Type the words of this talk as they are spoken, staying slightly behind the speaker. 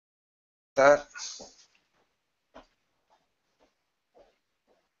that.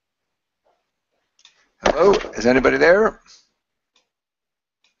 Hello, is anybody there?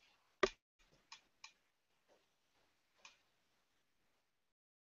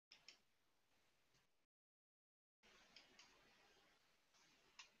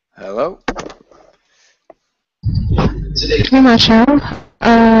 Hello? Hey Marshall,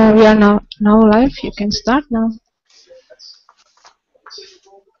 we are now live. You can start now.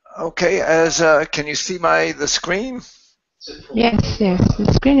 Okay, can you see the screen? Yes,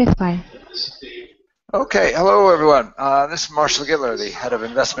 the screen is fine. Okay, hello everyone. This is Marshall Gittler, the head of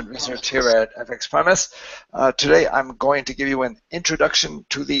investment research here at FXPRIMUS. Today I'm going to give you an introduction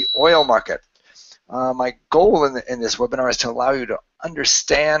to the oil market. My goal in this webinar is to allow you to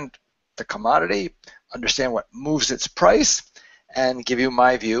understand the commodity, understand what moves its price, and give you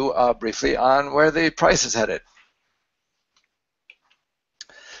my view briefly on where the price is headed.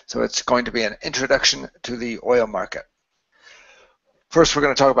 So it's going to be an introduction to the oil market. First, we're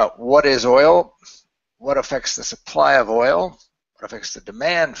going to talk about what is oil, what affects the supply of oil, what affects the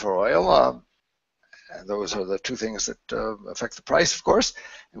demand for oil. And those are the two things that affect the price, of course.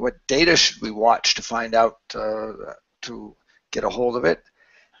 And what data should we watch to find out to get a hold of it,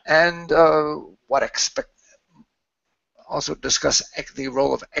 and also discuss the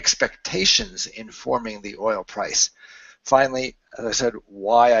role of expectations in forming the oil price. Finally, as I said,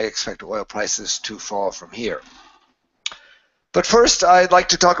 why I expect oil prices to fall from here. But first, I'd like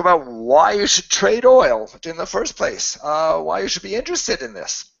to talk about why you should trade oil in the first place, why you should be interested in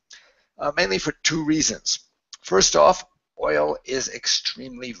this, mainly for two reasons. First off, oil is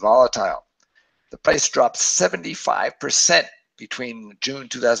extremely volatile. The price dropped 75% between June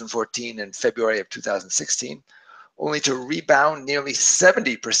 2014 and February of 2016, only to rebound nearly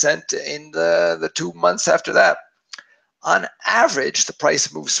 70% in the 2 months after that. On average, the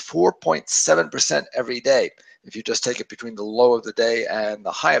price moves 4.7% every day. If you just take it between the low of the day and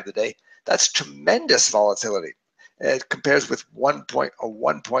the high of the day, that's tremendous volatility. It compares with a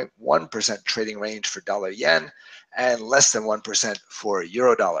 1.1% trading range for dollar-yen and less than 1% for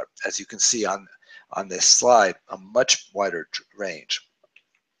euro-dollar, as you can see on this slide, a much wider range.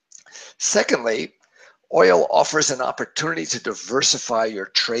 Secondly, oil offers an opportunity to diversify your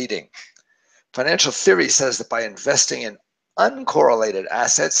trading. Financial theory says that by investing in uncorrelated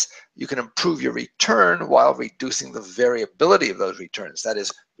assets, you can improve your return while reducing the variability of those returns. That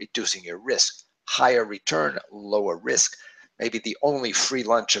is, reducing your risk. Higher return, lower risk. Maybe the only free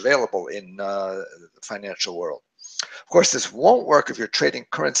lunch available in the financial world. Of course, this won't work if you're trading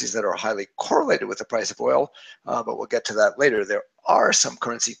currencies that are highly correlated with the price of oil, but we'll get to that later. There are some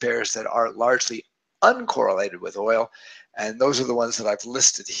currency pairs that are largely uncorrelated with oil, and those are the ones that I've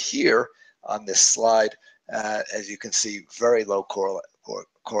listed here on this slide. As you can see, very low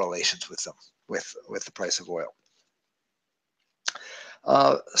correlations with them, with the price of oil.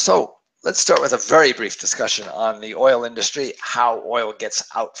 So let's start with a very brief discussion on the oil industry, how oil gets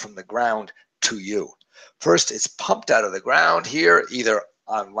out from the ground to you. First, it's pumped out of the ground here, either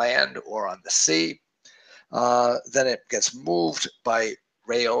on land or on the sea. Then it gets moved by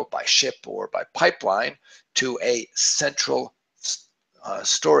rail, by ship, or by pipeline to a central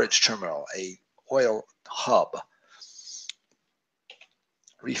storage terminal, a oil hub.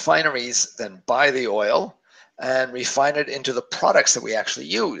 Refineries then buy the oil and refine it into the products that we actually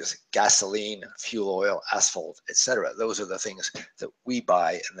use: gasoline, fuel oil, asphalt, etc. Those are the things that we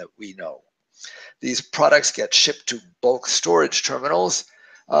buy and that we know. These products get shipped to bulk storage terminals.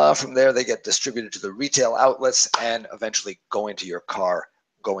 From there, they get distributed to the retail outlets and eventually go into your car,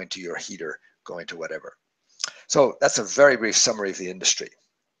 go into your heater, go into whatever. So that's a very brief summary of the industry.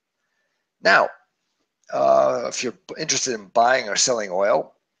 Now, if you're interested in buying or selling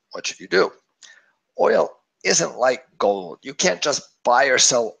oil, what should you do? Oil isn't like gold. You can't just buy or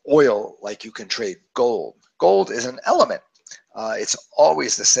sell oil like you can trade gold. Gold is an element. It's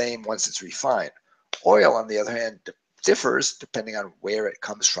always the same once it's refined. Oil, on the other hand, differs depending on where it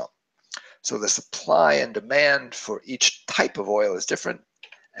comes from. So the supply and demand for each type of oil is different,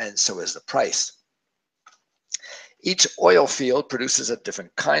 and so is the price. Each oil field produces a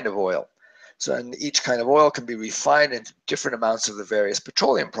different kind of oil. So and each kind of oil can be refined into different amounts of the various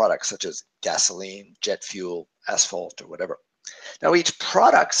petroleum products, such as gasoline, jet fuel, asphalt, or whatever. Now, each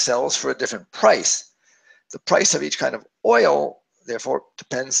product sells for a different price. The price of each kind of oil, therefore,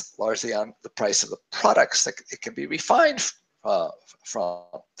 depends largely on the price of the products that it can be refined from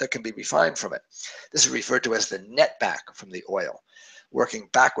it. This is referred to as the net back from the oil. Working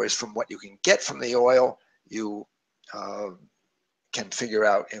backwards from what you can get from the oil, you can figure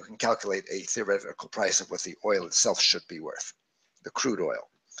out and can calculate a theoretical price of what the oil itself should be worth, the crude oil.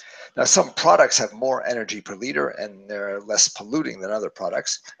 Now, some products have more energy per liter and they're less polluting than other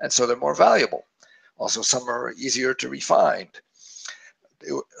products, and so they're more valuable. Also, some are easier to refine.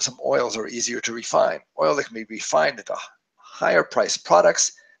 Some oils are easier to refine. Oil that can be refined into higher priced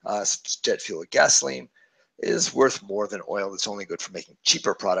products, such as jet fuel or gasoline, is worth more than oil that's only good for making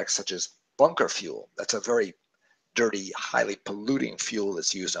cheaper products, such as bunker fuel. That's a very dirty, highly polluting fuel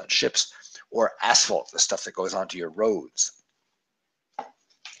that's used on ships, or asphalt, the stuff that goes onto your roads.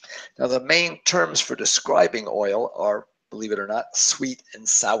 Now, the main terms for describing oil are, believe it or not, sweet and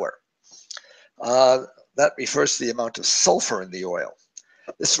sour. That refers to the amount of sulfur in the oil.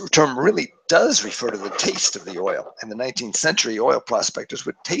 This term really does refer to the taste of the oil. In the 19th century, oil prospectors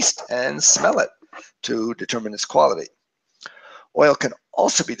would taste and smell it to determine its quality. Oil can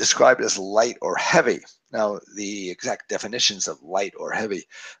also be described as light or heavy. Now, the exact definitions of light or heavy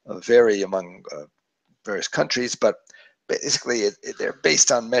vary among various countries, but basically they're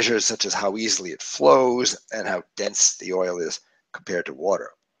based on measures such as how easily it flows and how dense the oil is compared to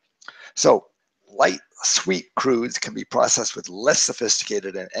water. So, light, sweet crudes can be processed with less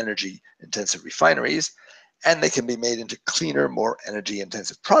sophisticated and energy-intensive refineries, and they can be made into cleaner, more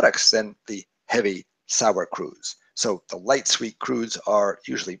energy-intensive products than the heavy, sour crudes. So the light, sweet crudes are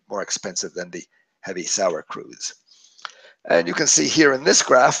usually more expensive than the heavy, sour crudes. And you can see here in this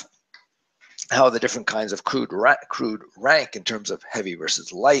graph how the different kinds of crude rank in terms of heavy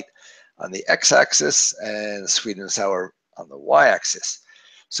versus light on the x-axis and sweet and sour on the y-axis.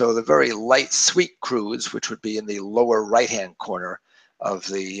 So the very light sweet crudes, which would be in the lower right-hand corner of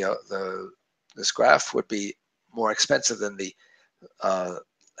this graph, would be more expensive than the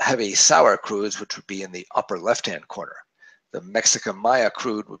heavy sour crudes, which would be in the upper left-hand corner. The Mexican Maya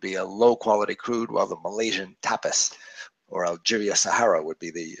crude would be a low-quality crude, while the Malaysian Tapas or Algeria Sahara would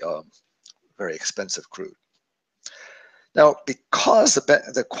be the very expensive crude. Now, because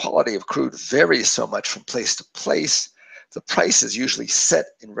the quality of crude varies so much from place to place, the price is usually set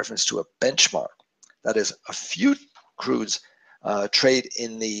in reference to a benchmark. That is, a few crudes trade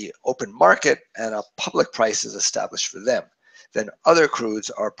in the open market and a public price is established for them. Then other crudes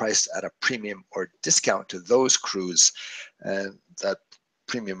are priced at a premium or discount to those crudes, and that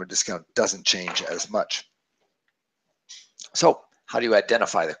premium or discount doesn't change as much. So how do you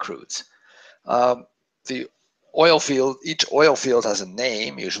identify the crudes? The oil field, each oil field has a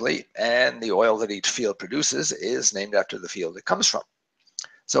name usually, and the oil that each field produces is named after the field it comes from.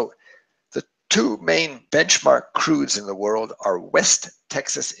 So the two main benchmark crudes in the world are West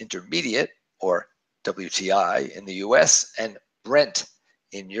Texas Intermediate, or WTI in the US, and Brent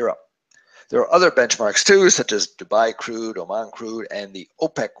in Europe. There are other benchmarks too, such as Dubai crude, Oman crude, and the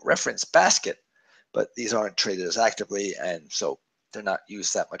OPEC reference basket, but these aren't traded as actively, and so they're not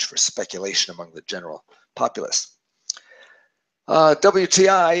used that much for speculation among the general populace.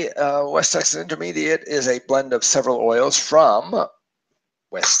 WTI, West Texas Intermediate, is a blend of several oils from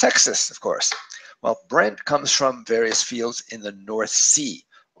West Texas, of course, while Brent comes from various fields in the North Sea,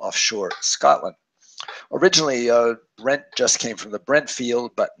 offshore Scotland. Originally, Brent just came from the Brent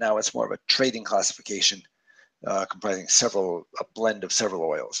field, but now it's more of a trading classification comprising a blend of several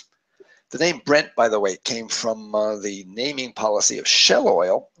oils. The name Brent, by the way, came from the naming policy of Shell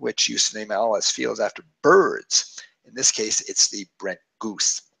Oil, which used to name all its fields after birds. In this case, it's the Brent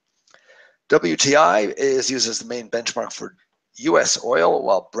goose. WTI is used as the main benchmark for US oil,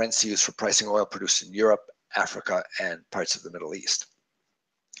 while Brent's used for pricing oil produced in Europe, Africa, and parts of the Middle East.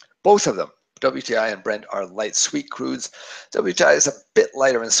 Both of them, WTI and Brent, are light sweet crudes. WTI is a bit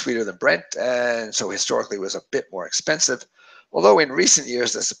lighter and sweeter than Brent, and so historically was a bit more expensive. Although in recent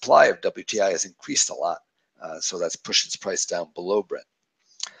years, the supply of WTI has increased a lot, so that's pushed its price down below Brent.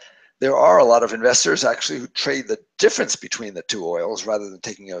 There are a lot of investors actually who trade the difference between the two oils rather than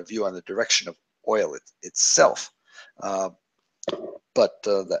taking a view on the direction of oil itself. But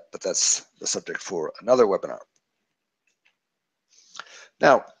that's the subject for another webinar.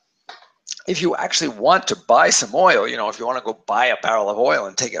 Now, if you actually want to buy some oil, if you want to go buy a barrel of oil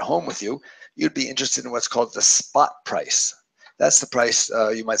and take it home with you, you'd be interested in what's called the spot price. That's the price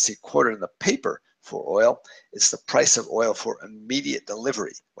you might see quoted in the paper for oil. It's the price of oil for immediate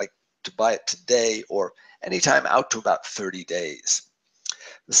delivery, like to buy it today or anytime out to about 30 days.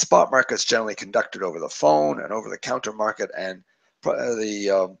 The spot market is generally conducted over the phone and over-the-counter market, and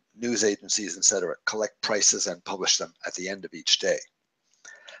the news agencies, etc., collect prices and publish them at the end of each day.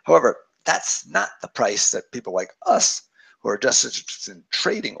 However, that's not the price that people like us, who are just interested in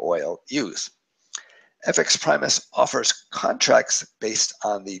trading oil, use. FXPRIMUS offers contracts based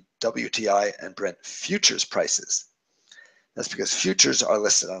on the WTI and Brent futures prices. That's because futures are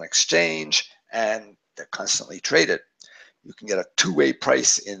listed on exchange and they're constantly traded. You can get a two-way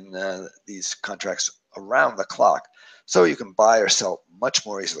price in these contracts around the clock, so you can buy or sell much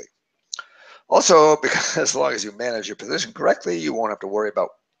more easily. Also, because as long as you manage your position correctly, you won't have to worry about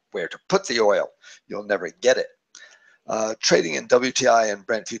where to put the oil. You'll never get it. Trading in WTI and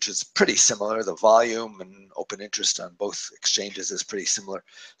Brent futures is pretty similar. The volume and open interest on both exchanges is pretty similar.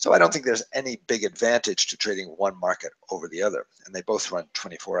 So I don't think there's any big advantage to trading one market over the other. And they both run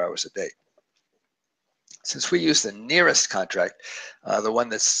 24 hours a day. Since we use the nearest contract, the one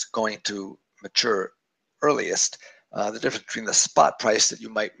that's going to mature earliest, the difference between the spot price that you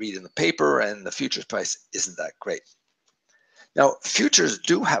might read in the paper and the futures price isn't that great. Now, futures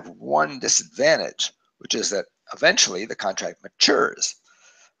do have one disadvantage, which is that eventually the contract matures.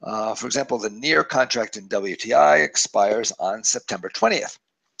 For example, the near contract in WTI expires on September 20th.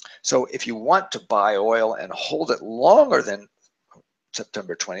 So if you want to buy oil and hold it longer than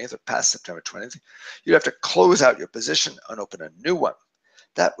September 20th or past September 20th, you'd have to close out your position and open a new one.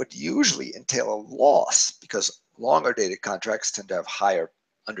 That would usually entail a loss because longer dated contracts tend to have higher,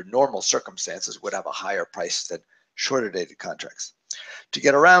 under normal circumstances, would have a higher price than shorter dated contracts. To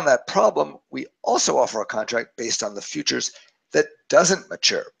get around that problem, we also offer a contract based on the futures that doesn't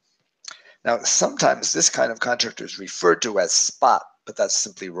mature. Now, sometimes this kind of contract is referred to as spot, but that's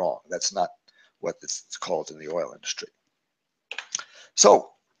simply wrong. That's not what it's called in the oil industry.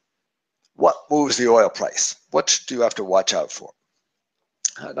 So, what moves the oil price? What do you have to watch out for?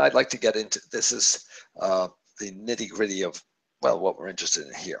 And I'd like to get into this is the nitty-gritty of, well, what we're interested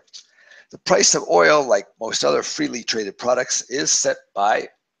in here. The price of oil, like most other freely traded products, is set by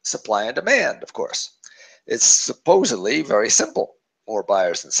supply and demand, of course. It's supposedly very simple. More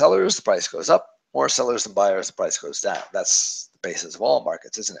buyers than sellers, the price goes up. More sellers than buyers, the price goes down. That's the basis of all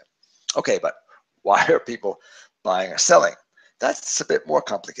markets, isn't it? Okay, but why are people buying or selling? That's a bit more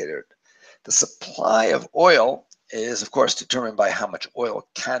complicated. The supply of oil is, of course, determined by how much oil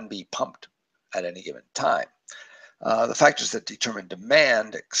can be pumped at any given time. The factors that determine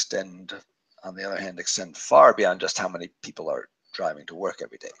demand extend, on the other hand, extend far beyond just how many people are driving to work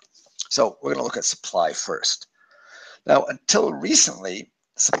every day. So we're going to look at supply first. Now, until recently,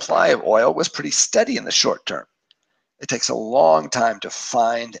 the supply of oil was pretty steady in the short term. It takes a long time to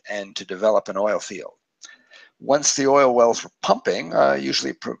find and to develop an oil field. Once the oil wells were pumping,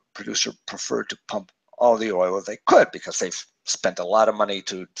 usually producer preferred to pump all the oil they could because they've spent a lot of money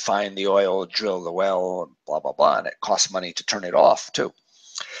to find the oil, drill the well, blah, blah, blah, and it costs money to turn it off too.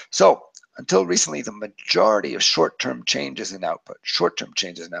 So until recently, the majority of short-term changes in output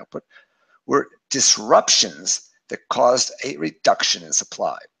were disruptions that caused a reduction in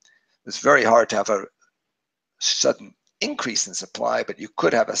supply. It's very hard to have a sudden increase in supply, but you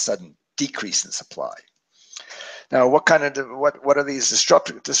could have a sudden decrease in supply. Now, what are these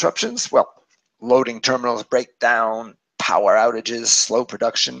disruptions? Well, loading terminals break down, power outages, slow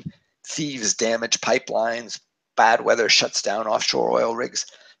production, thieves damage pipelines, bad weather shuts down offshore oil rigs,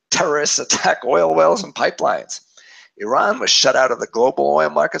 terrorists attack oil wells and pipelines. Iran was shut out of the global oil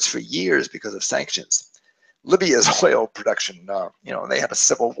markets for years because of sanctions. Libya's oil production, they had a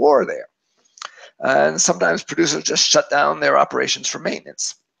civil war there. And sometimes producers just shut down their operations for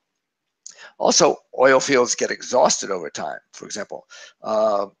maintenance. Also, oil fields get exhausted over time. For example,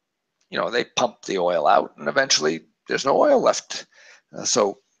 they pump the oil out and eventually there's no oil left.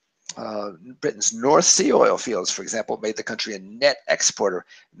 Britain's North Sea oil fields, for example, made the country a net exporter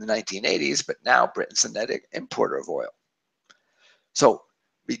in the 1980s, but now Britain's a net importer of oil. So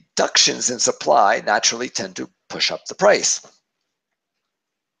reductions in supply naturally tend to push up the price.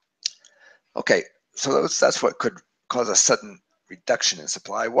 Okay, so that's what could cause a sudden reduction in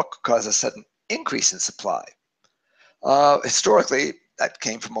supply. What could cause a sudden increase in supply? Historically, that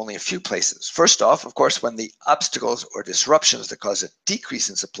came from only a few places. First off, of course, when the obstacles or disruptions that cause a decrease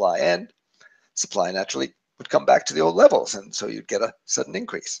in supply end, supply naturally would come back to the old levels, and so you'd get a sudden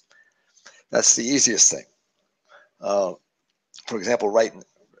increase. That's the easiest thing. For example,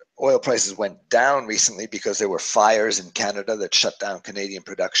 oil prices went down recently because there were fires in Canada that shut down Canadian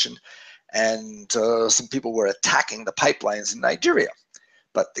production, and some people were attacking the pipelines in Nigeria.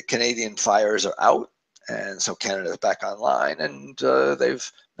 But the Canadian fires are out, and so Canada is back online, and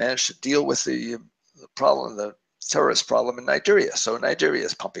they've managed to deal with the problem, the terrorist problem in Nigeria. So Nigeria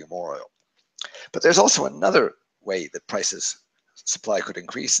is pumping more oil. But there's also another way that supply could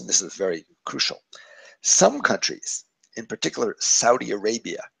increase, and this is very crucial. Some countries, in particular Saudi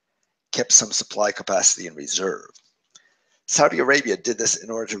Arabia, kept some supply capacity in reserve. Saudi Arabia did this in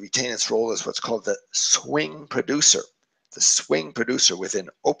order to retain its role as what's called the swing producer within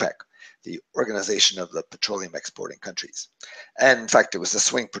OPEC, the Organization of the Petroleum Exporting Countries. And in fact, it was the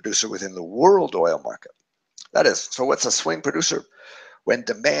swing producer within the world oil market. That is, so what's a swing producer? When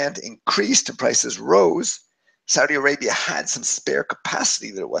demand increased and prices rose, Saudi Arabia had some spare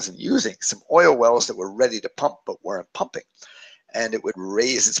capacity that it wasn't using, some oil wells that were ready to pump but weren't pumping. And it would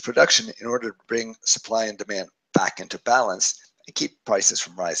raise its production in order to bring supply and demand back into balance and keep prices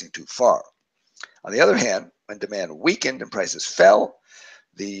from rising too far. On the other hand, when demand weakened and prices fell,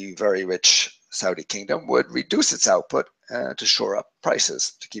 the very rich Saudi kingdom would reduce its output to shore up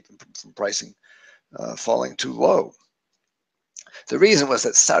prices, to keep them from pricing falling too low. The reason was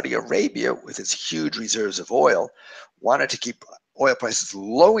that Saudi Arabia, with its huge reserves of oil, wanted to keep oil prices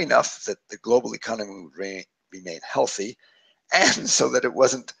low enough that the global economy would remain healthy, and so that it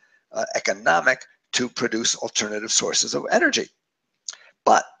wasn't economic to produce alternative sources of energy.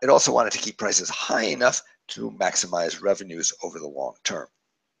 But it also wanted to keep prices high enough to maximize revenues over the long term.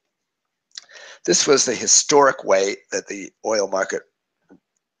 This was the historic way that the oil market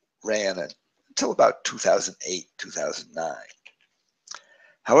ran until about 2008, 2009.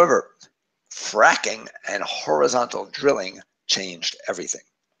 However, fracking and horizontal drilling changed everything.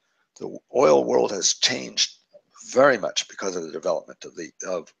 The oil world has changed very much because of the development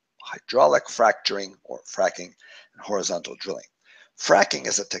of hydraulic fracturing or fracking and horizontal drilling. Fracking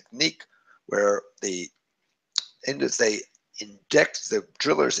is a technique where the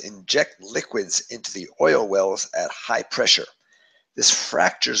drillers inject liquids into the oil wells at high pressure. This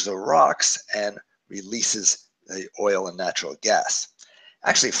fractures the rocks and releases the oil and natural gas.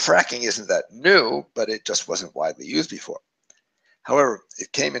 Actually, fracking isn't that new, but it just wasn't widely used before. However,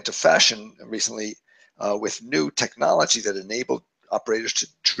 it came into fashion recently with new technology that enabled operators to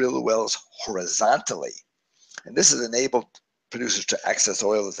drill wells horizontally. And this has enabled producers to access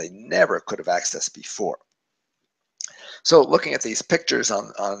oil that they never could have accessed before. So looking at these pictures on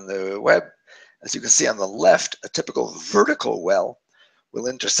the web, as you can see on the left, a typical vertical well will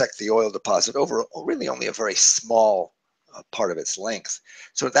intersect the oil deposit over really only a very small part of its length.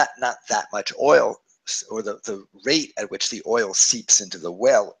 So not that much oil, or the rate at which the oil seeps into the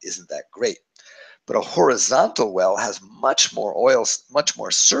well isn't that great. But a horizontal well has much more oil, much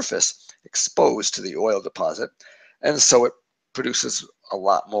more surface exposed to the oil deposit, and so it produces a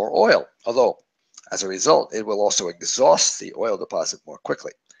lot more oil, although as a result, it will also exhaust the oil deposit more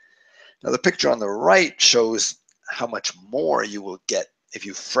quickly. Now the picture on the right shows how much more you will get if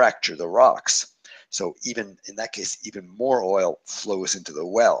you fracture the rocks. So even in that case, even more oil flows into the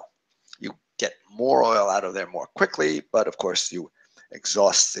well. You get more oil out of there more quickly, but of course you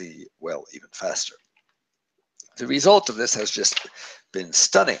exhaust the well even faster. The result of this has just been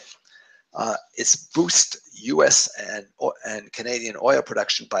stunning. It's boosted U.S. and Canadian oil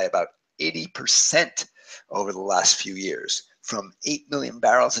production by about 80% over the last few years, from 8 million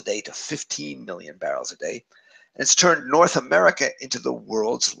barrels a day to 15 million barrels a day. And it's turned North America into the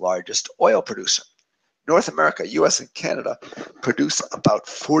world's largest oil producer. North America, US and Canada, produce about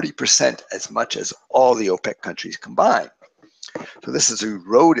 40% as much as all the OPEC countries combined. So this has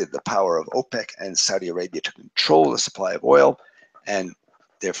eroded the power of OPEC and Saudi Arabia to control the supply of oil and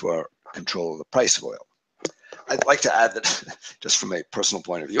therefore control the price of oil. I'd like to add that just from a personal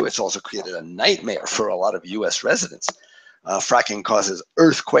point of view, it's also created a nightmare for a lot of US residents. Fracking causes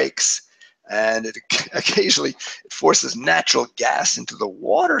earthquakes, and it occasionally forces natural gas into the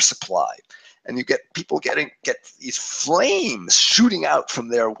water supply. And you get people get these flames shooting out from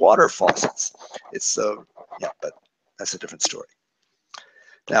their water faucets. It's but that's a different story.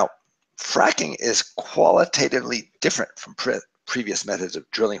 Now, fracking is qualitatively different from previous methods of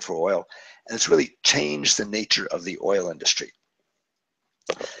drilling for oil, and it's really changed the nature of the oil industry.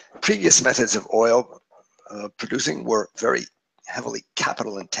 Previous methods of oil producing were very heavily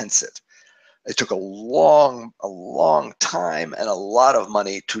capital intensive. It took a long time and a lot of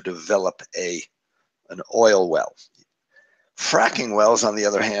money to develop an oil well. Fracking wells, on the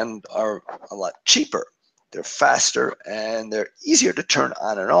other hand, are a lot cheaper. They're faster and they're easier to turn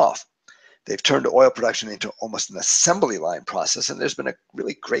on and off. They've turned oil production into almost an assembly line process, and there's been a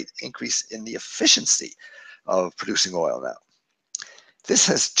really great increase in the efficiency of producing oil now. This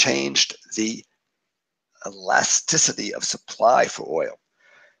has changed the elasticity of supply for oil.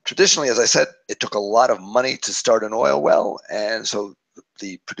 Traditionally, as I said, it took a lot of money to start an oil well, and so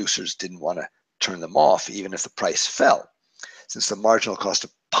the producers didn't want to turn them off even if the price fell, since the marginal cost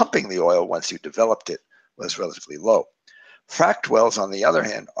of pumping the oil once you developed it was relatively low. Fracked wells, on the other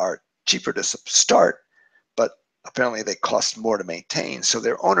hand, are cheaper to start, but apparently they cost more to maintain, so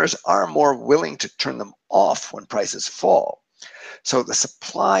their owners are more willing to turn them off when prices fall. So the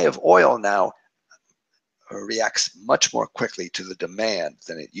supply of oil now reacts much more quickly to the demand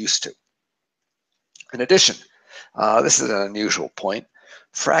than it used to. In addition, this is an unusual point,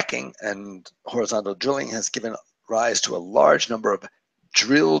 Fracking and horizontal drilling has given rise to a large number of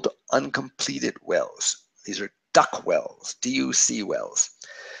drilled uncompleted wells. These are DUC wells, D-U-C wells.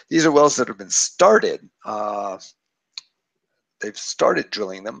 These are wells that have been started. They've started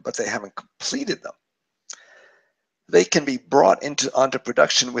drilling them, but they haven't completed them. They can be brought onto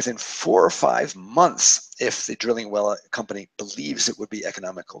production within 4 or 5 months if the drilling well company believes it would be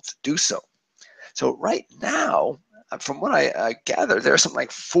economical to do so. So right now, from what I gather, there are something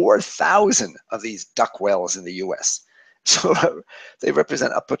like 4,000 of these DUC wells in the US. So they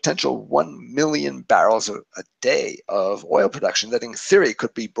represent a potential 1 million barrels a day of oil production that in theory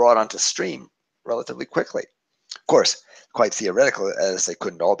could be brought onto stream relatively quickly. Of course, quite theoretical, as they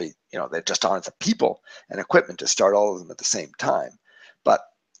couldn't all be, there just aren't the people and equipment to start all of them at the same time. But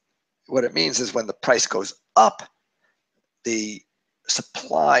what it means is when the price goes up, the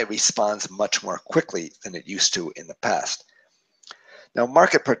supply responds much more quickly than it used to in the past. Now,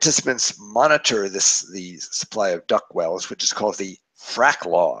 market participants monitor the supply of DUC wells, which is called the frac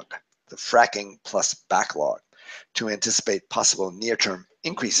log, the fracking plus backlog, to anticipate possible near-term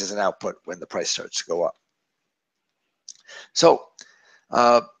increases in output when the price starts to go up. So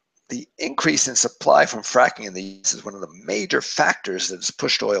the increase in supply from fracking in the US is one of the major factors that has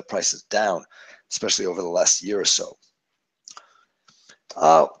pushed oil prices down, especially over the last year or so.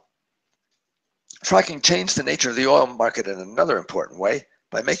 Fracking changed the nature of the oil market in another important way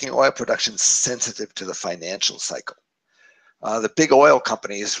by making oil production sensitive to the financial cycle. The big oil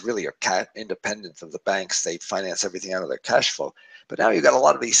companies really are independent of the banks. They finance everything out of their cash flow. But now you've got a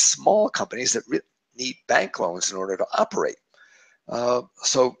lot of these small companies that need bank loans in order to operate.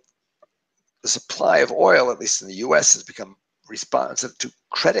 So the supply of oil, at least in the US, has become responsive to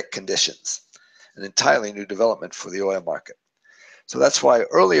credit conditions, an entirely new development for the oil market. So that's why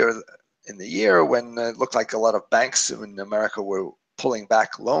earlier in the year, when it looked like a lot of banks in America were pulling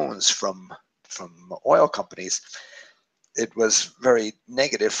back loans from oil companies, it was very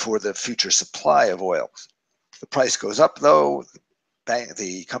negative for the future supply of oil. The price goes up, though,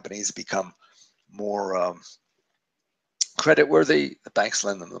 the companies become more creditworthy, the banks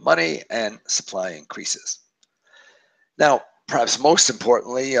lend them the money, and supply increases. Now, perhaps most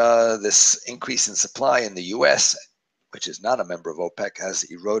importantly, this increase in supply in the US, which is not a member of OPEC, has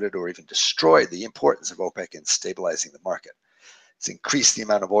eroded or even destroyed the importance of OPEC in stabilizing the market. It's increased the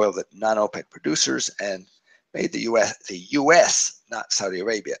amount of oil that non-OPEC producers and made the US, not Saudi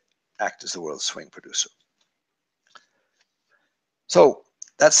Arabia, act as the world's swing producer. So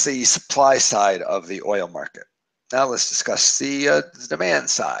that's the supply side of the oil market. Now let's discuss the demand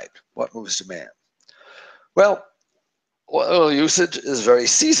side. What moves demand? Well, oil usage is very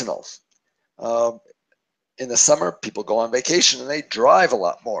seasonal. In the summer, people go on vacation and they drive a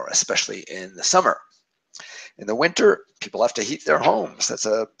lot more, especially in the summer. In the winter, people have to heat their homes. That's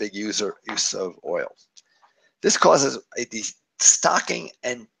a big use of oil. This causes a stocking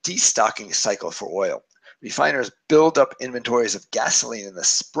and destocking cycle for oil. Refiners build up inventories of gasoline in the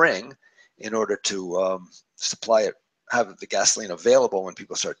spring in order to supply it, have the gasoline available when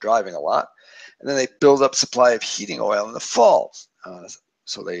people start driving a lot. And then they build up supply of heating oil in the fall.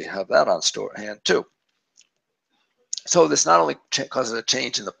 So they have that on hand too. So this not only causes a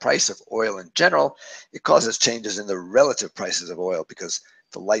change in the price of oil in general, it causes changes in the relative prices of oil because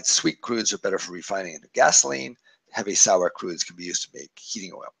the light sweet crudes are better for refining into gasoline. Heavy sour crudes can be used to make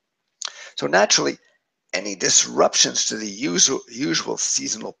heating oil. So naturally, any disruptions to the usual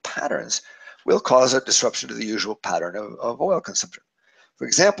seasonal patterns will cause a disruption to the usual pattern of oil consumption. For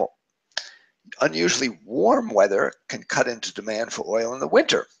example, unusually warm weather can cut into demand for oil in the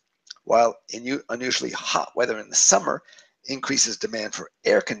winter, while unusually hot weather in the summer increases demand for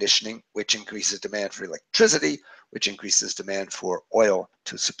air conditioning, which increases demand for electricity, which increases demand for oil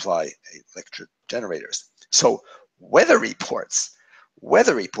to supply electric generators. So weather reports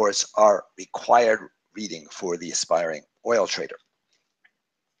are required reading for the aspiring oil trader.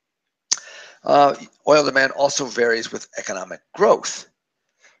 Oil demand also varies with economic growth.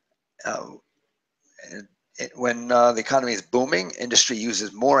 When the economy is booming, industry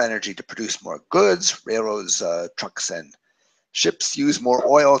uses more energy to produce more goods. Railroads, trucks, and ships use more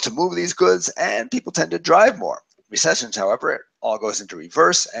oil to move these goods, and people tend to drive more. Recessions, however, it all goes into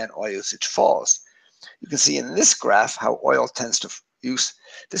reverse and oil usage falls. You can see in this graph how oil tends to use.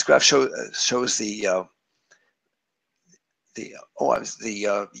 This graph shows the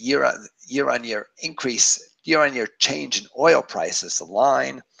year-on-year increase, year-on-year change in oil prices, the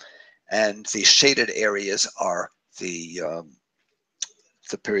line, and the shaded areas are the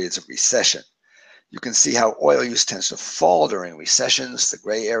periods of recession. You can see how oil use tends to fall during recessions, the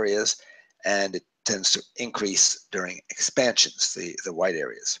gray areas, and it tends to increase during expansions, the white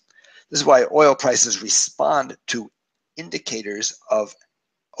areas. This is why oil prices respond to indicators of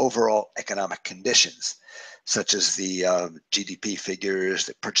overall economic conditions, such as the GDP figures,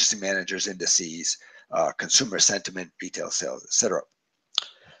 the purchasing managers indices, consumer sentiment, retail sales, etc.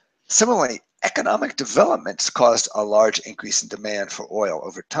 Similarly, economic developments caused a large increase in demand for oil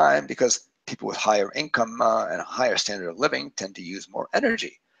over time because people with higher income and a higher standard of living tend to use more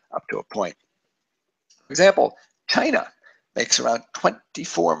energy up to a point. For example, China makes around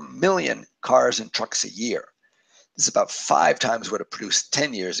 24 million cars and trucks a year. This is about 5 times what it produced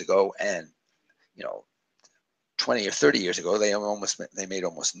 10 years ago, and 20 or 30 years ago they made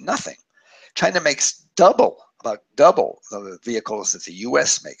almost nothing. China makes about double the vehicles that the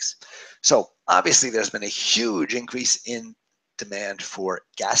US makes. So obviously there's been a huge increase in demand for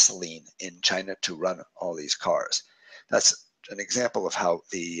gasoline in China to run all these cars. That's an example of how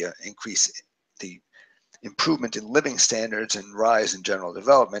the improvement in living standards and rise in general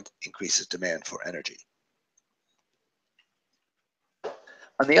development increases demand for energy.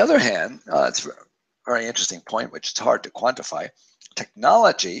 On the other hand, it's a very interesting point, which is hard to quantify.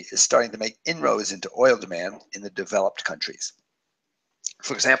 Technology is starting to make inroads into oil demand in the developed countries.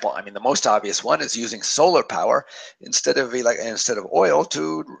 For example, the most obvious one is using solar power instead of oil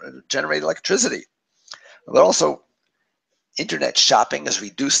to generate electricity. But also, internet shopping has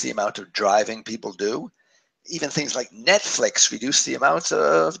reduced the amount of driving people do. Even things like Netflix reduce the amount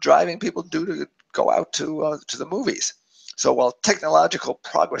of driving people do to go out to the movies. So while technological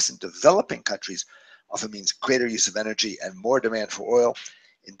progress in developing countries often means greater use of energy and more demand for oil,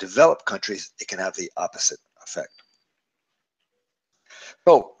 in developed countries, it can have the opposite effect.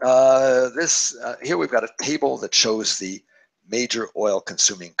 So here we've got a table that shows the major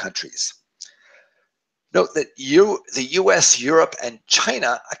oil-consuming countries. Note that the US, Europe, and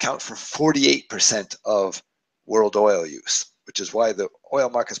China account for 48% of world oil use, which is why the oil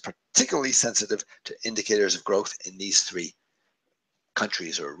market is particularly sensitive to indicators of growth in these 3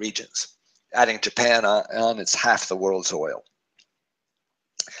 countries or regions. Adding Japan on, it's half the world's oil.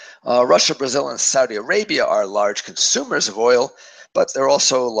 Russia, Brazil, and Saudi Arabia are large consumers of oil, but they're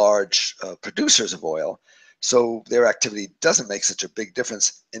also large producers of oil. So their activity doesn't make such a big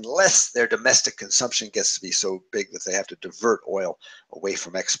difference unless their domestic consumption gets to be so big that they have to divert oil away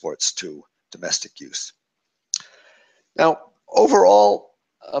from exports to domestic use. Now, overall,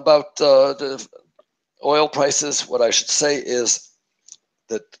 about the oil prices, what I should say is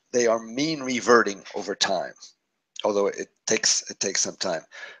that they are mean reverting over time, although it takes some time.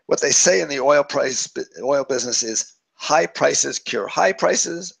 What they say in the oil business is high prices cure high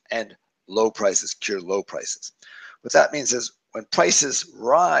prices and low prices cure low prices. What that means is when prices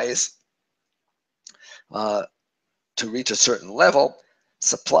rise to reach a certain level,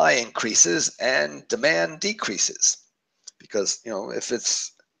 supply increases and demand decreases. Because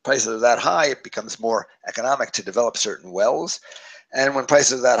if prices are that high, it becomes more economic to develop certain wells. And when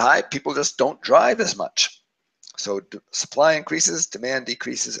prices are that high, people just don't drive as much. So supply increases, demand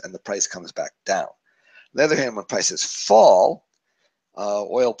decreases, and the price comes back down. On the other hand, when prices fall,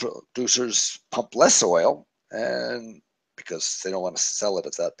 oil producers pump less oil, and because they don't want to sell it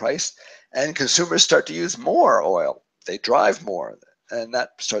at that price, and consumers start to use more oil. They drive more, and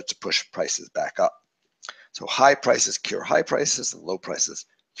that starts to push prices back up. So high prices cure high prices, and low prices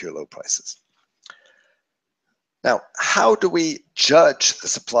cure low prices. Now, how do we judge the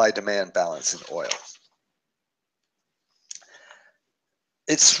supply-demand balance in oil?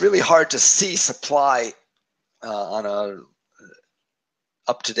 It's really hard to see supply on a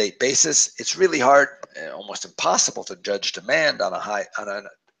up-to-date basis. It's really hard, almost impossible, to judge demand on an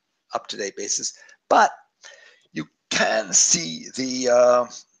up-to-date basis. But you can see the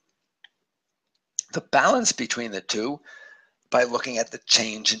balance between the two by looking at the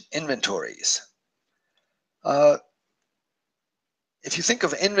change in inventories. If you think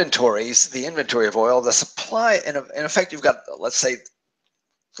of inventories, the inventory of oil, the supply, in effect, you've got, let's say,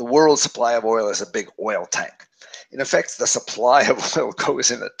 the world supply of oil is a big oil tank. In effect, the supply of oil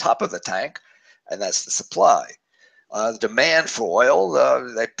goes in the top of the tank, and that's the supply. The demand for oil,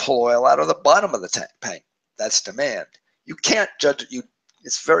 they pull oil out of the bottom of the tank. That's demand. You can't judge,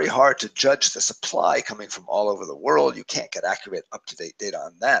 it's very hard to judge the supply coming from all over the world. You can't get accurate, up-to-date data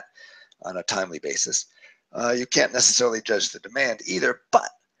on that on a timely basis. You can't necessarily judge the demand either, but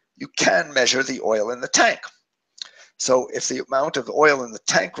you can measure the oil in the tank. So if the amount of oil in the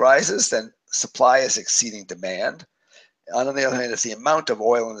tank rises, then supply is exceeding demand. On the other hand, if the amount of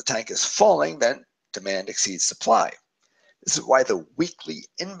oil in the tank is falling, then demand exceeds supply. This is why the weekly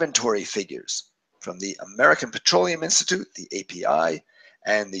inventory figures from the American Petroleum Institute, the API,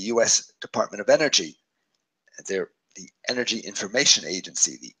 and the U.S. Department of Energy, the Energy Information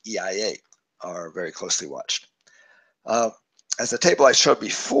Agency, the EIA, are very closely watched. As the table I showed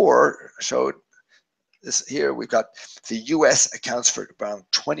before showed, this here we've got the U.S. accounts for around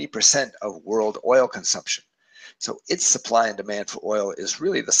 20% of world oil consumption. So its supply and demand for oil is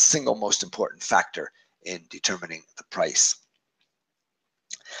really the single most important factor in determining the price.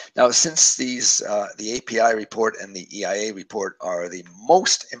 Now, since these, the API report and the EIA report are the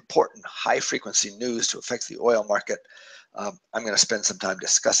most important high-frequency news to affect the oil market, I'm going to spend some time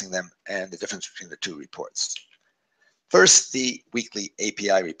discussing them and the difference between the two reports. First, the weekly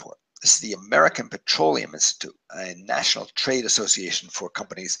API report. This is the American Petroleum Institute, a national trade association for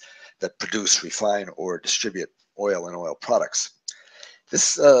companies that produce, refine, or distribute oil and oil products.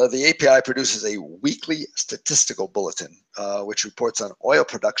 The API produces a weekly statistical bulletin, which reports on oil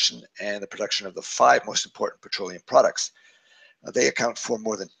production and the production of the 5 most important petroleum products. They account for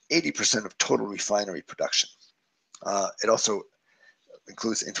more than 80% of total refinery production. It also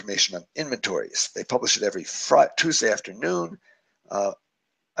includes information on inventories. They publish it every Tuesday afternoon,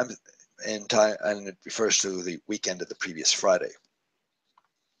 and it refers to the weekend of the previous Friday.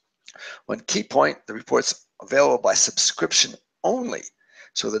 One key point, the report's available by subscription only,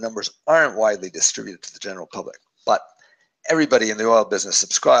 so the numbers aren't widely distributed to the general public. But everybody in the oil business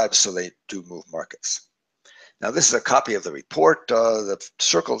subscribes, so they do move markets. Now, this is a copy of the report. The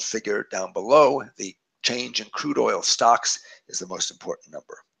circled figure down below, the change in crude oil stocks, is the most important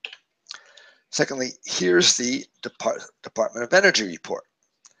number. Secondly, here's the Department of Energy report.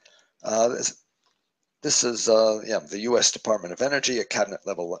 This is the U.S. Department of Energy, a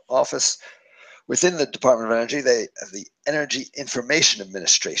cabinet-level office. Within the Department of Energy, they have the Energy Information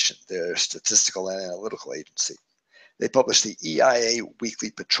Administration, their statistical and analytical agency. They publish the EIA Weekly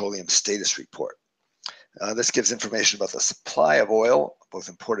Petroleum Status Report. This gives information about the supply of oil, both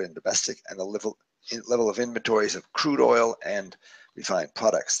imported and domestic, and the level of inventories of crude oil and refined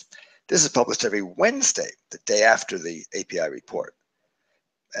products. This is published every Wednesday, the day after the API report,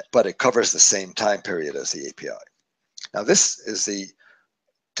 but it covers the same time period as the API. Now, this is the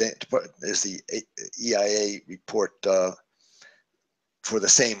EIA report for the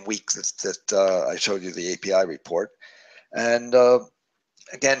same week that I showed you the API report. And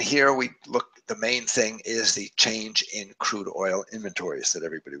again, here we look, the main thing is the change in crude oil inventories that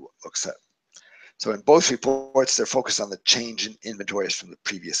everybody looks at. So in both reports, they're focused on the change in inventories from the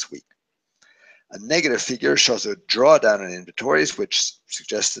previous week. A negative figure shows a drawdown in inventories, which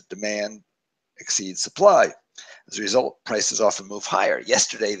suggests that demand exceeds supply. As a result, prices often move higher.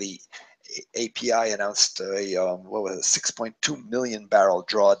 Yesterday, the API announced a 6.2 million barrel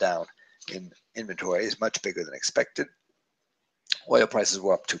drawdown in inventories, much bigger than expected. Oil prices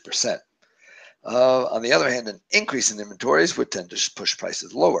were up 2%. On the other hand, an increase in inventories would tend to push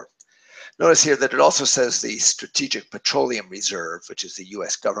prices lower. Notice here that it also says the Strategic Petroleum Reserve, which is the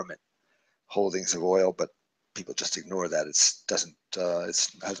U.S. government holdings of oil, but people just ignore that. It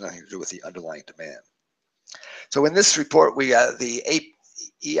has nothing to do with the underlying demand. So in this report, we the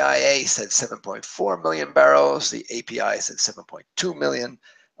EIA said 7.4 million barrels. The API said 7.2 million.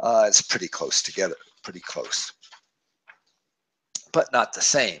 It's pretty close together, pretty close, but not the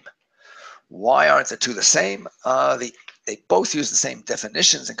same. Why aren't the two the same? They both use the same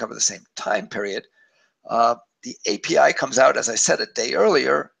definitions and cover the same time period. The API comes out, as I said, a day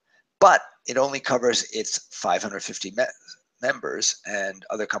earlier, but it only covers its 550 members and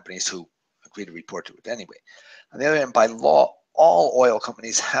other companies who agree to report to it anyway. On the other hand, by law, all oil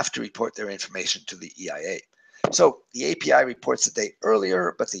companies have to report their information to the EIA. So the API reports a day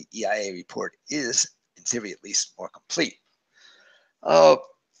earlier, but the EIA report is, in theory at least, more complete.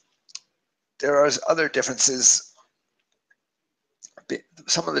 There are other differences.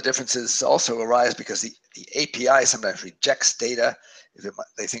 Some of the differences also arise because the API sometimes rejects data if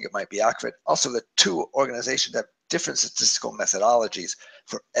they think it might be accurate. Also, the two organizations have different statistical methodologies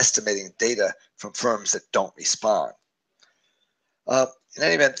for estimating data from firms that don't respond. In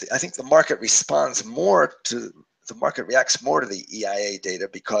any event, I think the market reacts more to the EIA data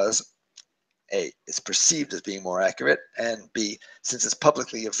because A, it's perceived as being more accurate, and B, since it's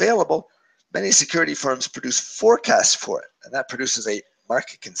publicly available, many security firms produce forecasts for it, and that produces a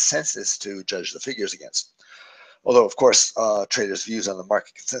market consensus to judge the figures against. Although, of course, traders' views on the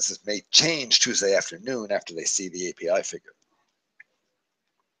market consensus may change Tuesday afternoon after they see the API figure.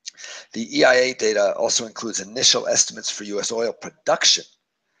 The EIA data also includes initial estimates for U.S. oil production.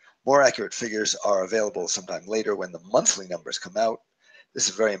 More accurate figures are available sometime later when the monthly numbers come out. This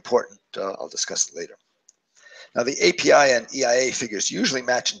is very important. I'll discuss it later. Now, the API and EIA figures usually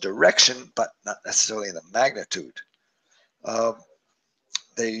match in direction, but not necessarily in the magnitude.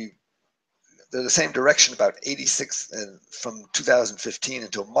 they're the same direction about 86, and from 2015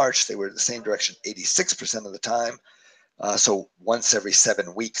 until March, they were the same direction 86% of the time. So once every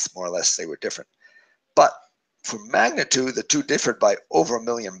 7 weeks, more or less, they were different. But for magnitude, the two differed by over 1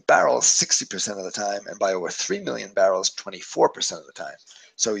 million barrels, 60% of the time, and by over 3 million barrels, 24% of the time.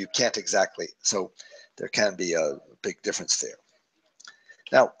 So you can't exactly, so there can be a big difference there.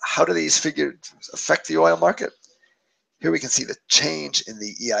 Now, how do these figures affect the oil market? Here we can see the change in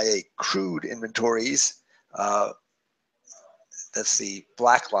the EIA crude inventories. That's the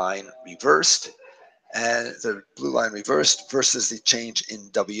black line reversed, and the blue line reversed versus the change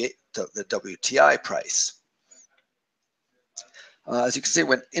in the WTI price. As you can see,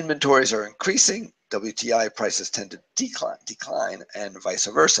 when inventories are increasing, WTI prices tend to decline, and vice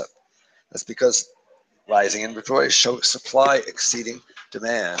versa. That's because rising inventories show supply exceeding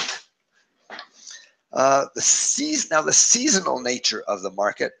demand. The seasonal nature of the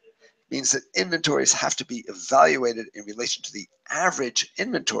market means that inventories have to be evaluated in relation to the average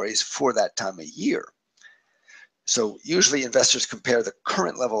inventories for that time of year. So usually investors compare the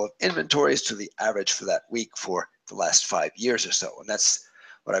current level of inventories to the average for that week for the last 5 years or so. And that's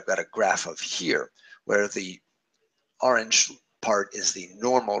what I've got a graph of here, where the orange part is the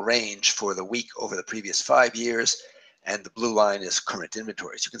normal range for the week over the previous 5 years, and the blue line is current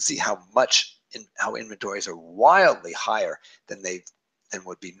inventories. You can see how inventories are wildly higher than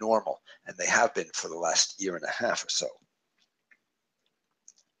would be normal, and they have been for the last year and a half or so.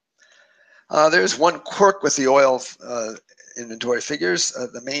 There's one quirk with the oil inventory figures.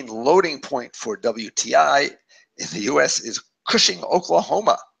 The main loading point for WTI in the US is Cushing,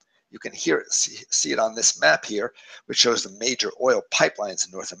 Oklahoma. You can see it on this map here, which shows the major oil pipelines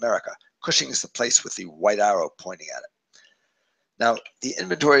in North America. Cushing is the place with the white arrow pointing at it. Now, the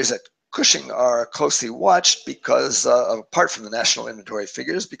inventories at Cushing are closely watched because, apart from the national inventory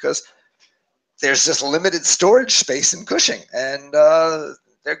figures, because there's just limited storage space in Cushing, and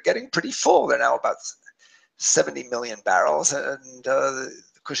they're getting pretty full. They're now about 70 million barrels, and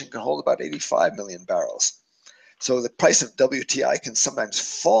Cushing can hold about 85 million barrels. So the price of WTI can sometimes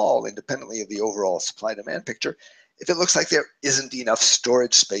fall independently of the overall supply-demand picture if it looks like there isn't enough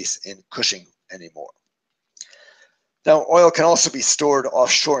storage space in Cushing anymore. Now, oil can also be stored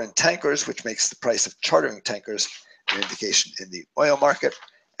offshore in tankers, which makes the price of chartering tankers an indication in the oil market.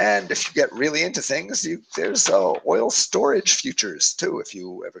 And if you get really into things, there's oil storage futures too, if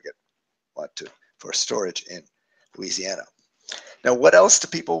you ever want to, for storage in Louisiana. Now, what else do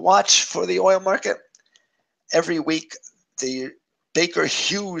people watch for the oil market? Every week, the Baker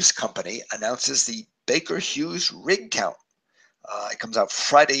Hughes company announces the Baker Hughes rig count. It comes out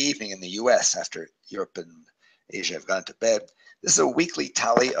Friday evening in the US after Europe and Asia have gone to bed. This is a weekly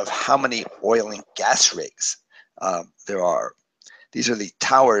tally of how many oil and gas rigs there are. These are the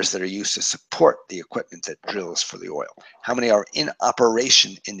towers that are used to support the equipment that drills for the oil. How many are in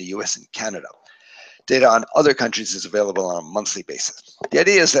operation in the US and Canada? Data on other countries is available on a monthly basis. The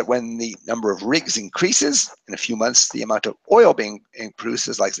idea is that when the number of rigs increases, in a few months, the amount of oil being produced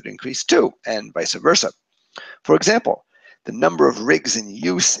is likely to increase too, and vice versa. For example, the number of rigs in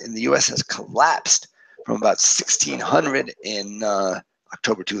use in the US has collapsed from about 1,600 in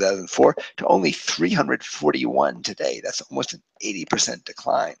October 2004 to only 341 today. That's almost an 80%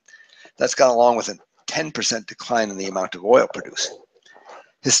 decline. That's gone along with a 10% decline in the amount of oil produced.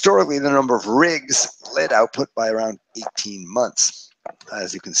 Historically, the number of rigs led output by around 18 months,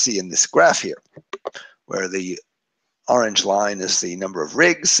 as you can see in this graph here, where the orange line is the number of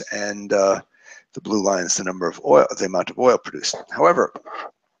rigs and the blue line is the number of oil, the amount of oil produced. However,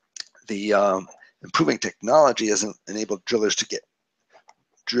 the improving technology has enabled drillers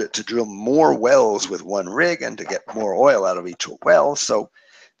to drill more wells with one rig and to get more oil out of each well, so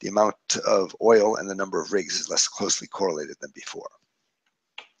the amount of oil and the number of rigs is less closely correlated than before.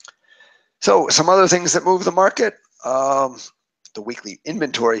 So some other things that move the market, the weekly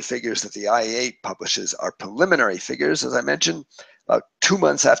inventory figures that the IEA publishes are preliminary figures, as I mentioned. About 2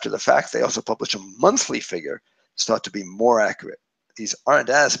 months after the fact, they also publish a monthly figure. It's thought to be more accurate. These aren't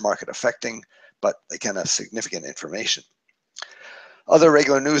as market affecting, but they can have significant information. Other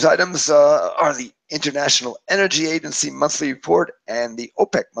regular news items are the International Energy Agency monthly report and the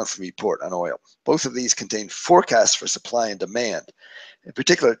OPEC monthly report on oil. Both of these contain forecasts for supply and demand. In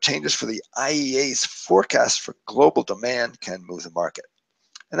particular, changes for the IEA's forecast for global demand can move the market.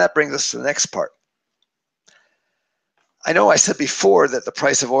 And that brings us to the next part. I know I said before that the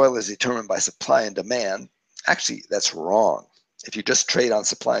price of oil is determined by supply and demand. Actually, that's wrong. If you just trade on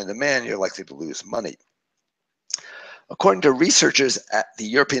supply and demand, you're likely to lose money. According to researchers at the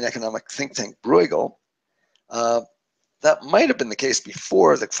European economic think tank Bruegel, That might have been the case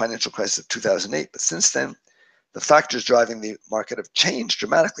before the financial crisis of 2008, but since then, the factors driving the market have changed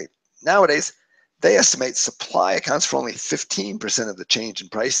dramatically. Nowadays, they estimate supply accounts for only 15% of the change in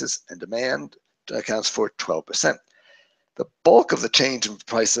prices and demand accounts for 12%. The bulk of the change in the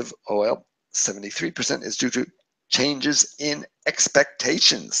price of oil, 73%, is due to changes in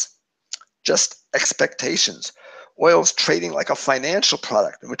expectations. Just expectations. Oil is trading like a financial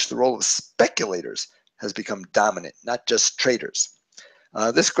product in which the role of speculators has become dominant, not just traders.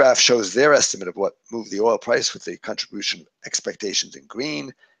 This graph shows their estimate of what moved the oil price with the contribution of expectations in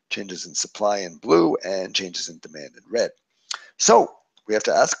green, changes in supply in blue, and changes in demand in red. So we have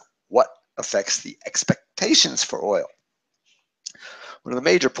to ask, what affects the expectations for oil? One of the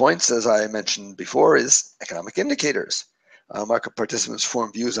major points, as I mentioned before, is economic indicators. Market participants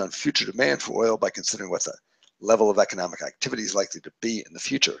form views on future demand for oil by considering what the level of economic activity is likely to be in the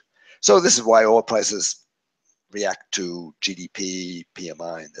future. So this is why oil prices react to GDP,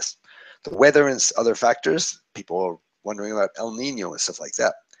 PMI, and this. The weather and other factors, people are wondering about El Nino and stuff like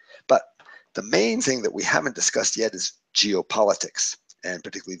that. But the main thing that we haven't discussed yet is geopolitics, and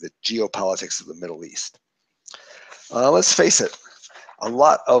particularly the geopolitics of the Middle East. Let's face it, a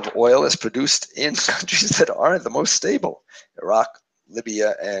lot of oil is produced in countries that aren't the most stable. Iraq,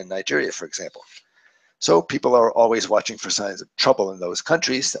 Libya, and Nigeria, for example. So people are always watching for signs of trouble in those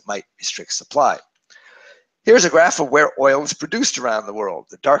countries that might restrict supply. Here's a graph of where oil is produced around the world.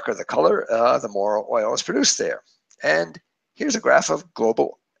 The darker the color, the more oil is produced there. And here's a graph of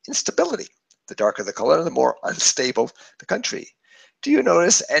global instability. The darker the color, the more unstable the country. Do you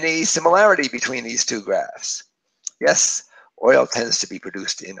notice any similarity between these two graphs? Yes, oil tends to be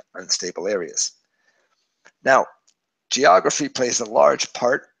produced in unstable areas. Now, geography plays a large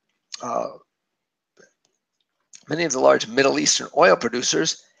part. Many of the large Middle Eastern oil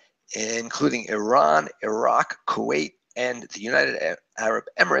producers, including Iran, Iraq, Kuwait, and the United Arab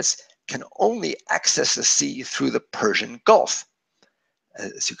Emirates, can only access the sea through the Persian Gulf,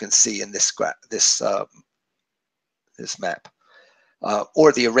 as you can see in this map,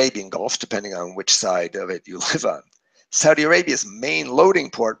 or the Arabian Gulf, depending on which side of it you live on. Saudi Arabia's main loading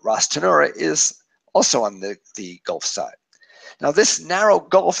port, Ras Tanura, is also on the Gulf side. Now, this narrow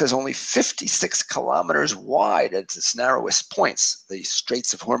gulf is only 56 kilometers wide at its narrowest points, the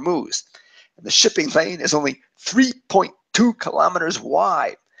Straits of Hormuz. And the shipping lane is only 3.2 kilometers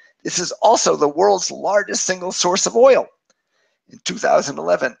wide. This is also the world's largest single source of oil. In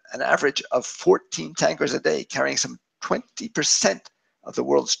 2011, an average of 14 tankers a day carrying some 20% of the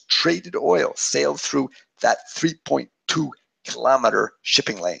world's traded oil sailed through that 3.2 kilometer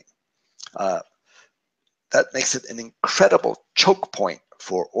shipping lane. That makes it an incredible choke point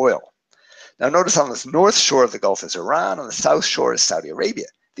for oil. Now notice on this north shore of the Gulf is Iran, on the south shore is Saudi Arabia.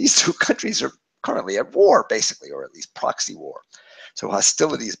 These two countries are currently at war, basically, or at least proxy war. So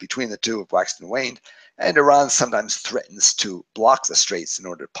hostilities between the two have waxed and waned, and Iran sometimes threatens to block the straits in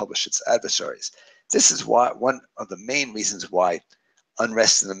order to publish its adversaries. This is why one of the main reasons why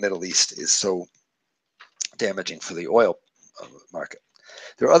unrest in the Middle East is so damaging for the oil market.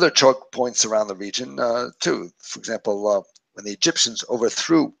 There are other choke points around the region too. For example, when the Egyptians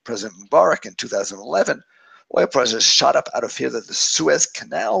overthrew President Mubarak in 2011, oil prices shot up out of fear that the Suez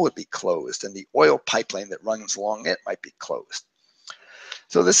Canal would be closed and the oil pipeline that runs along it might be closed.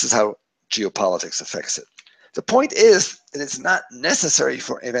 So this is how geopolitics affects it. The point is that it's not necessary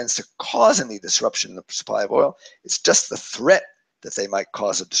for events to cause any disruption in the supply of oil. It's just the threat that they might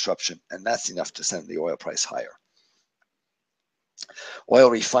cause a disruption, and that's enough to send the oil price higher.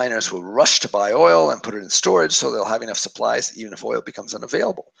 Oil refiners will rush to buy oil and put it in storage so they'll have enough supplies even if oil becomes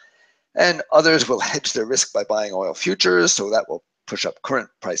unavailable. And others will hedge their risk by buying oil futures, so that will push up current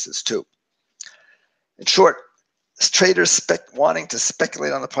prices too. In short, traders wanting to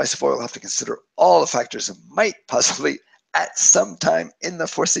speculate on the price of oil have to consider all the factors that might possibly at some time in the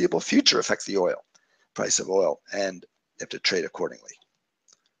foreseeable future affect the price of oil, and they have to trade accordingly.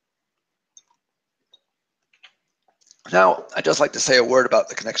 Now, I'd just like to say a word about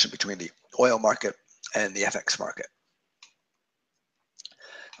the connection between the oil market and the FX market.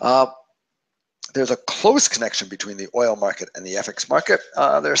 There's a close connection between the oil market and the FX market.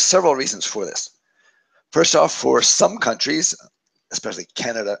 There are several reasons for this. First off, for some countries, especially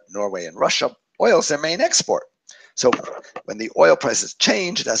Canada, Norway, and Russia, oil is their main export. So when the oil prices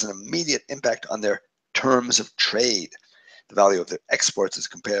change, it has an immediate impact on their terms of trade. The value of the exports is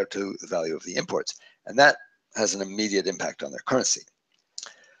compared to the value of the imports, and that has an immediate impact on their currency.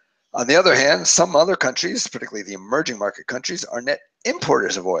 On the other hand, some other countries, particularly the emerging market countries, are net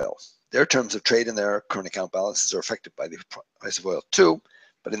importers of oil. Their terms of trade and their current account balances are affected by the price of oil too,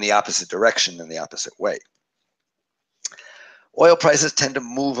 but in the opposite direction, in the opposite way. Oil prices tend to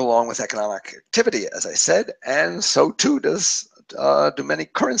move along with economic activity, as I said, and so too do many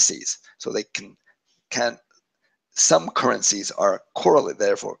currencies. So they can some currencies are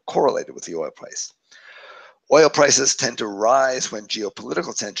therefore correlated with the oil price. Oil prices tend to rise when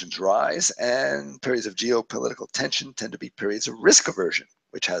geopolitical tensions rise, and periods of geopolitical tension tend to be periods of risk aversion,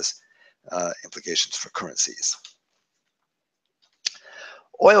 which has implications for currencies.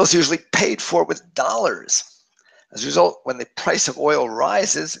 Oil is usually paid for with dollars. As a result, when the price of oil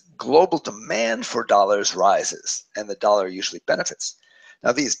rises, global demand for dollars rises, and the dollar usually benefits.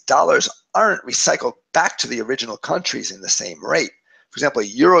 Now, these dollars aren't recycled back to the original countries in the same rate. For example,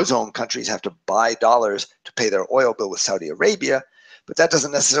 Eurozone countries have to buy dollars to pay their oil bill with Saudi Arabia, but that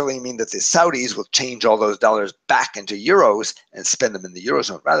doesn't necessarily mean that the Saudis will change all those dollars back into euros and spend them in the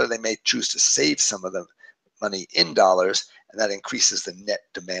Eurozone. Rather, they may choose to save some of the money in dollars, and that increases the net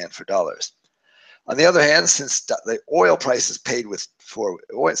demand for dollars. On the other hand, since the oil price is paid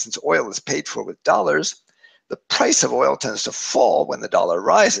since oil is paid for with dollars, the price of oil tends to fall when the dollar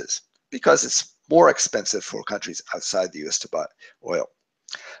rises because it's more expensive for countries outside the US to buy oil.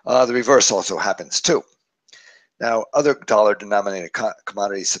 The reverse also happens too. Now, other dollar-denominated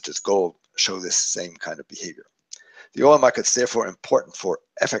commodities such as gold show this same kind of behavior. The oil market is therefore important for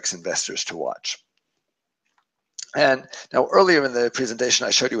FX investors to watch. And now earlier in the presentation, I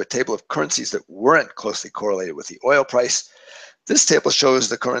showed you a table of currencies that weren't closely correlated with the oil price. This table shows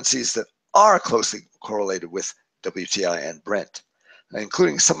the currencies that are closely correlated with WTI and Brent,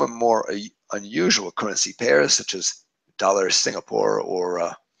 including some of the more unusual currency pairs such as dollar Singapore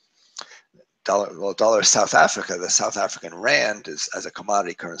or dollar South Africa. The South African rand as a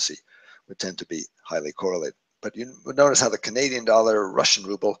commodity currency would tend to be highly correlated. But you would notice how the Canadian dollar, Russian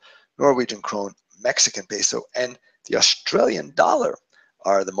ruble, Norwegian krone, Mexican peso, and the Australian dollar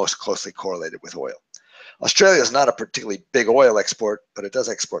are the most closely correlated with oil. Australia is not a particularly big oil export, but it does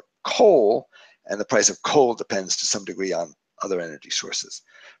export coal, and the price of coal depends to some degree on other energy sources.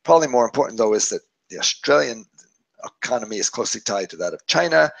 Probably more important, though, is that the Australian economy is closely tied to that of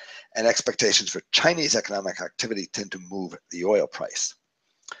China, and expectations for Chinese economic activity tend to move the oil price.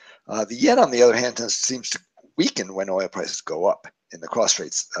 The yen, on the other hand, seems to weaken when oil prices go up in the cross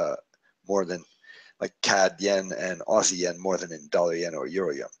rates more than like CAD yen and Aussie yen more than in dollar yen or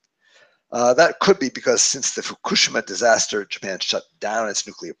euro yen. That could be because since the Fukushima disaster, Japan shut down its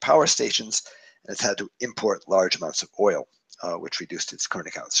nuclear power stations and it's had to import large amounts of oil, which reduced its current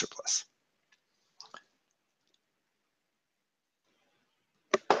account surplus.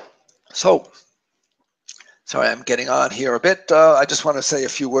 So, sorry, I'm getting on here a bit. I just want to say a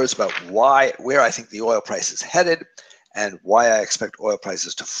few words about where I think the oil price is headed and why I expect oil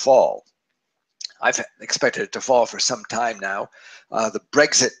prices to fall. I've expected it to fall for some time now. The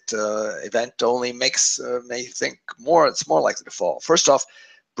Brexit event only makes me think it's more likely to fall. First off,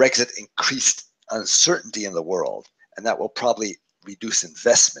 Brexit increased uncertainty in the world, and that will probably reduce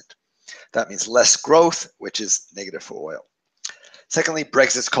investment. That means less growth, which is negative for oil. Secondly,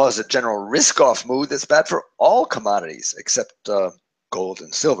 Brexit's caused a general risk-off mood that's bad for all commodities except gold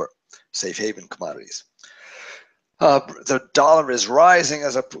and silver, safe haven commodities. The dollar is rising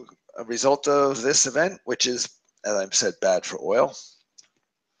as a result of this event, which is, as I've said, bad for oil.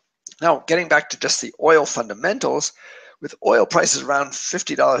 Now, getting back to just the oil fundamentals, with oil prices around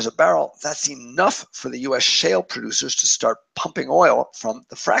 $50 a barrel, that's enough for the US shale producers to start pumping oil from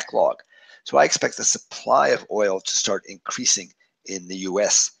the frack log. So I expect the supply of oil to start increasing in the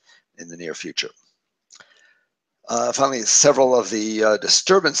US in the near future. Finally, several of the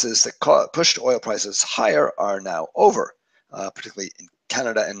disturbances that pushed oil prices higher are now over, particularly in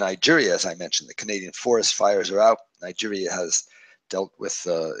Canada and Nigeria. As I mentioned, the Canadian forest fires are out. Nigeria has dealt with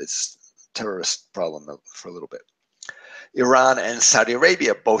its terrorist problem for a little bit. Iran and Saudi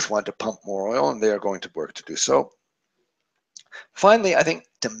Arabia both want to pump more oil, and they are going to work to do so. Finally, I think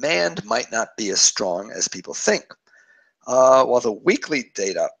demand might not be as strong as people think. While the weekly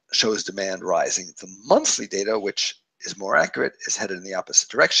data shows demand rising, the monthly data, which is more accurate, is headed in the opposite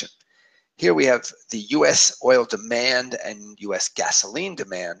direction. Here we have the US oil demand and US gasoline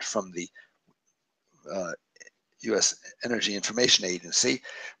demand from the US Energy Information Agency.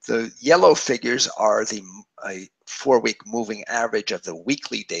 The yellow figures are the 4-week moving average of the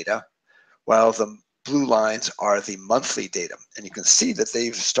weekly data, while the blue lines are the monthly data. And you can see that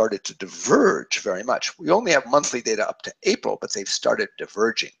they've started to diverge very much. We only have monthly data up to April, but they've started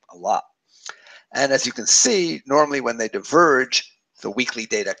diverging a lot. And as you can see, normally when they diverge, the weekly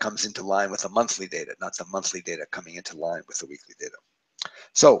data comes into line with the monthly data, not the monthly data coming into line with the weekly data.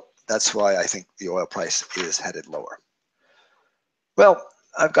 So that's why I think the oil price is headed lower. Well,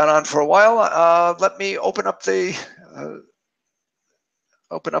 I've gone on for a while. Let me open up the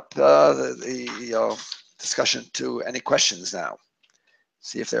open up the discussion to any questions now.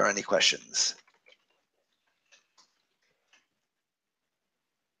 See if there are any questions.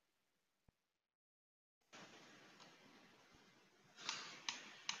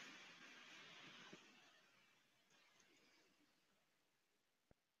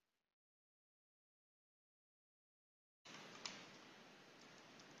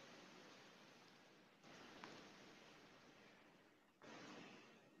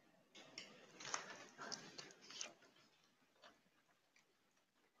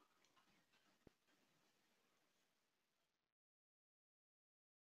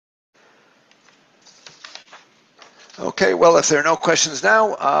 Okay, well, if there are no questions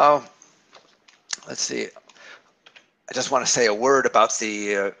now, let's see. I just want to say a word about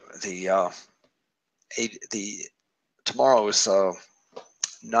the tomorrow's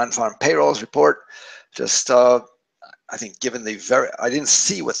non-farm payrolls report. Just I think given the I didn't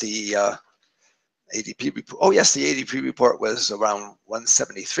see what the ADP report. Oh yes, the ADP report was around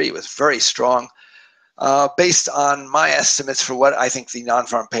 173. It was very strong. Based on my estimates for what I think the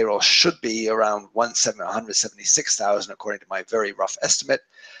non-farm payroll should be, around 176,000, according to my very rough estimate.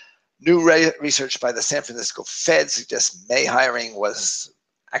 New research by the San Francisco Fed suggests May hiring was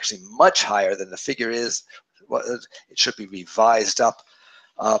actually much higher than the figure is. It should be revised up.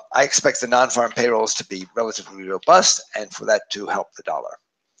 I expect the non-farm payrolls to be relatively robust and for that to help the dollar.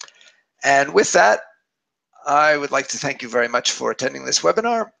 And with that, I would like to thank you very much for attending this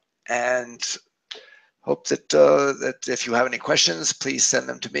webinar, and hope that, that if you have any questions, please send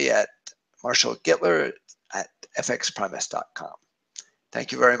them to me at Marshall Gittler at FXPRIMUS.com.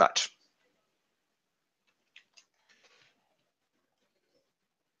 Thank you very much.